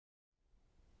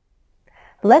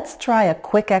Let's try a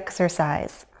quick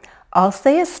exercise. I'll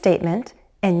say a statement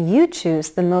and you choose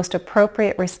the most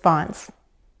appropriate response.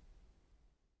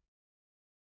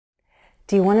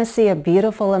 Do you want to see a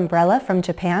beautiful umbrella from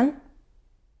Japan?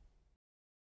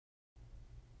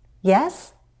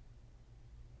 Yes?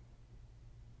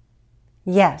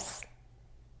 Yes.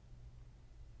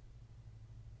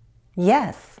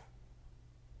 Yes.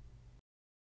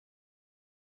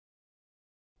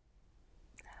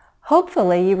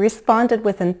 Hopefully you responded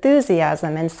with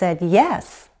enthusiasm and said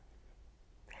yes.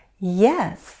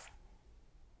 Yes.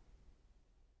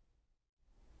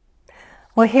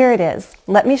 Well, here it is.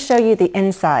 Let me show you the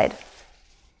inside.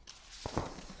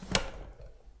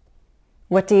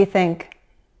 What do you think?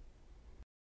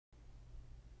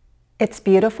 It's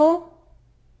beautiful?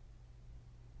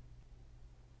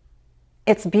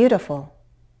 It's beautiful.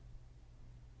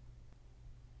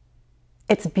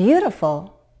 It's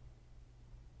beautiful.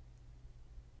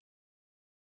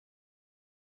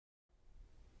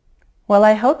 Well,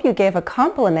 I hope you gave a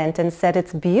compliment and said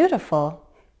it's beautiful.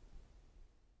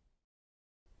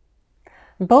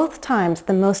 Both times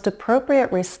the most appropriate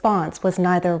response was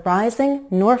neither rising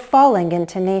nor falling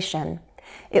intonation.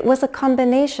 It was a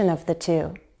combination of the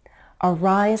two. A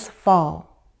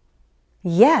rise-fall.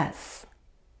 Yes,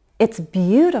 it's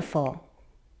beautiful.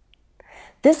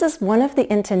 This is one of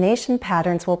the intonation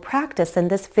patterns we'll practice in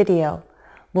this video.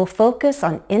 We'll focus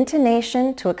on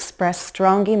intonation to express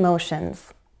strong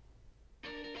emotions.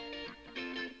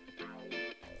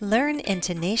 Learn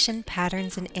intonation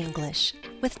patterns in English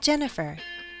with Jennifer.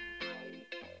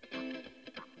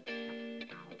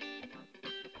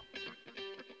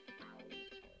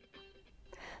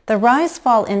 The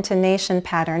rise-fall intonation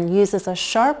pattern uses a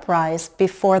sharp rise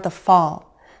before the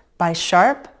fall. By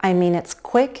sharp, I mean it's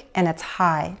quick and it's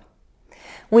high.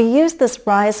 We use this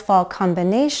rise-fall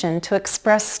combination to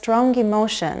express strong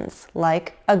emotions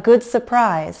like a good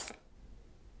surprise.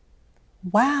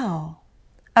 Wow.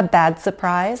 A bad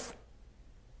surprise.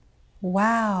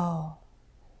 Wow.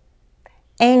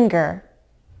 Anger.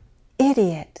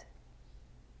 Idiot.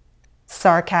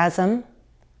 Sarcasm.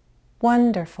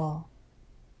 Wonderful.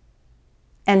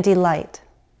 And delight.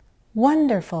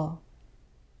 Wonderful.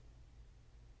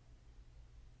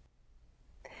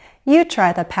 You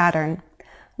try the pattern.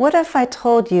 What if I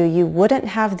told you you wouldn't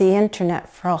have the internet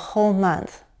for a whole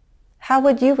month? How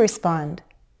would you respond?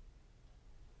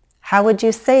 How would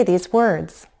you say these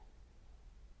words?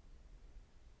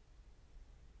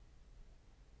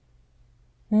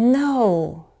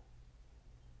 No.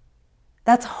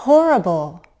 That's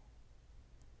horrible.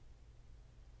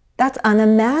 That's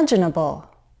unimaginable.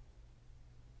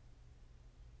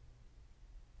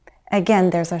 Again,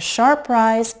 there's a sharp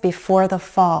rise before the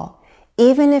fall.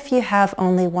 Even if you have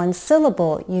only one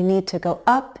syllable, you need to go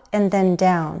up and then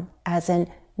down, as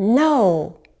in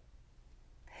no.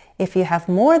 If you have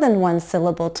more than one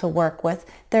syllable to work with,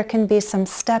 there can be some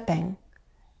stepping,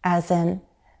 as in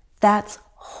that's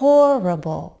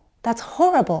horrible. That's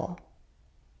horrible.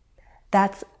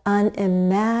 That's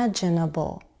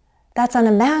unimaginable. That's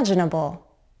unimaginable.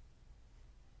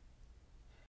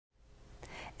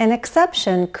 An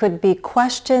exception could be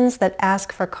questions that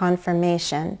ask for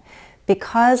confirmation.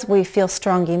 Because we feel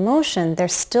strong emotion,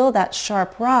 there's still that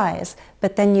sharp rise,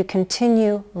 but then you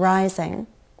continue rising.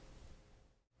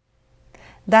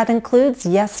 That includes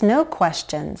yes-no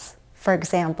questions. For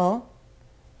example,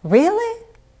 really?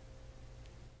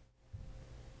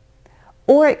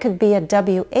 Or it could be a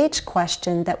WH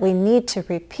question that we need to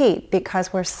repeat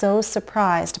because we're so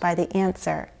surprised by the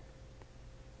answer.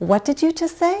 What did you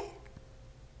just say?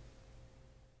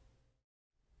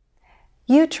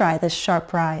 You try this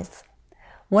sharp rise.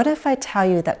 What if I tell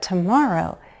you that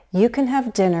tomorrow you can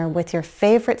have dinner with your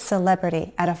favorite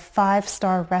celebrity at a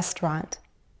 5-star restaurant?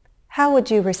 How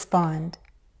would you respond?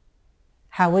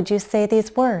 How would you say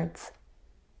these words?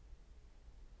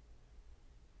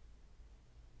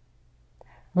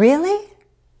 Really?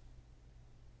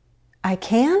 I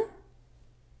can?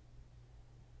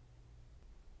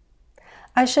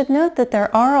 I should note that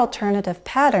there are alternative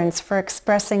patterns for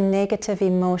expressing negative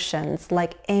emotions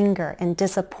like anger and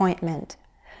disappointment.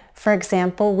 For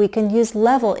example, we can use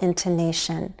level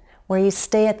intonation, where you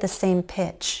stay at the same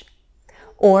pitch.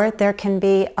 Or there can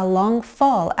be a long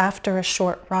fall after a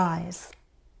short rise.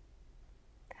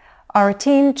 Our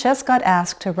team just got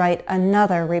asked to write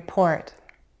another report.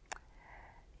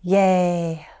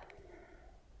 Yay!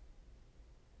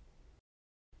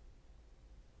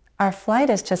 Our flight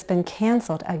has just been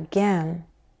canceled again.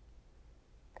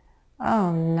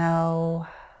 Oh no.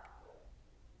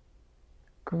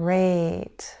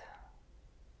 Great.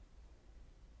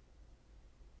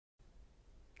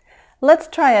 Let's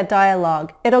try a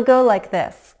dialogue. It'll go like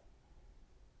this.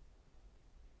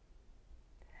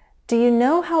 Do you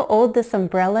know how old this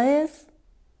umbrella is?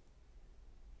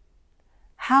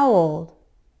 How old?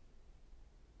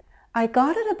 I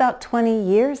got it about 20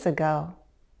 years ago.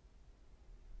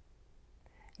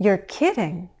 You're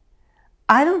kidding.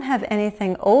 I don't have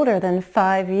anything older than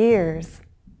 5 years.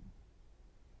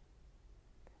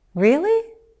 Really?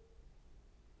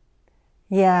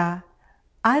 Yeah,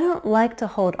 I don't like to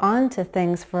hold on to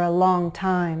things for a long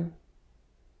time.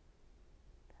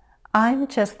 I'm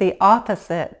just the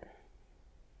opposite.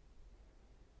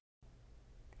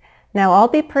 Now I'll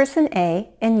be person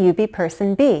A and you be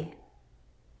person B.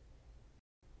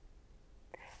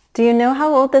 Do you know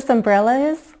how old this umbrella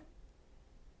is?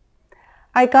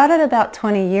 I got it about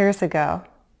 20 years ago.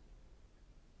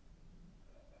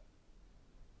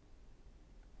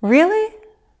 Really?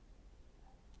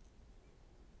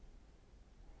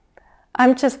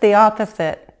 I'm just the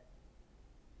opposite.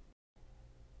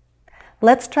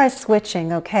 Let's try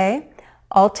switching, okay?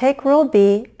 I'll take role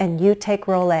B and you take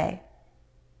role A.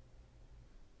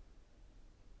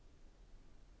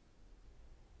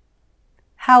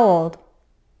 How old?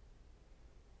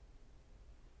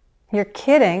 You're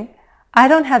kidding. I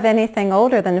don't have anything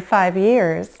older than 5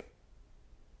 years.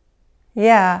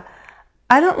 Yeah,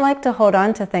 I don't like to hold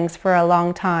on to things for a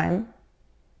long time.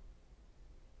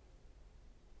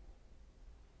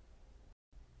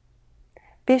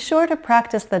 Be sure to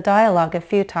practice the dialogue a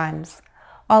few times.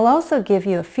 I'll also give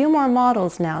you a few more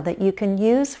models now that you can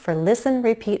use for listen,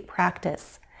 repeat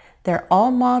practice. They're all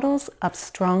models of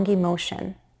strong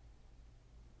emotion.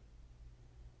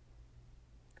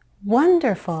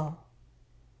 Wonderful.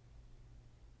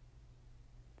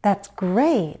 That's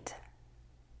great.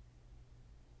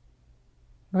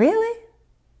 Really?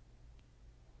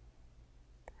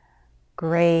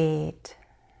 Great.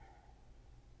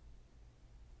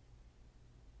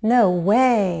 No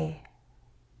way.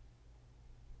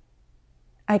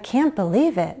 I can't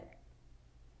believe it.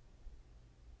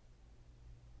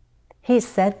 He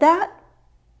said that?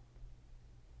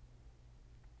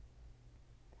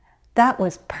 That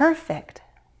was perfect.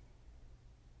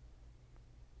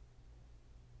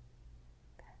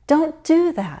 Don't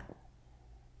do that.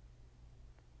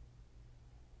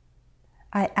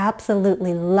 I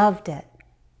absolutely loved it.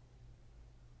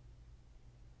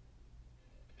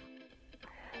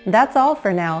 That's all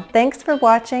for now. Thanks for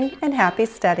watching and happy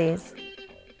studies.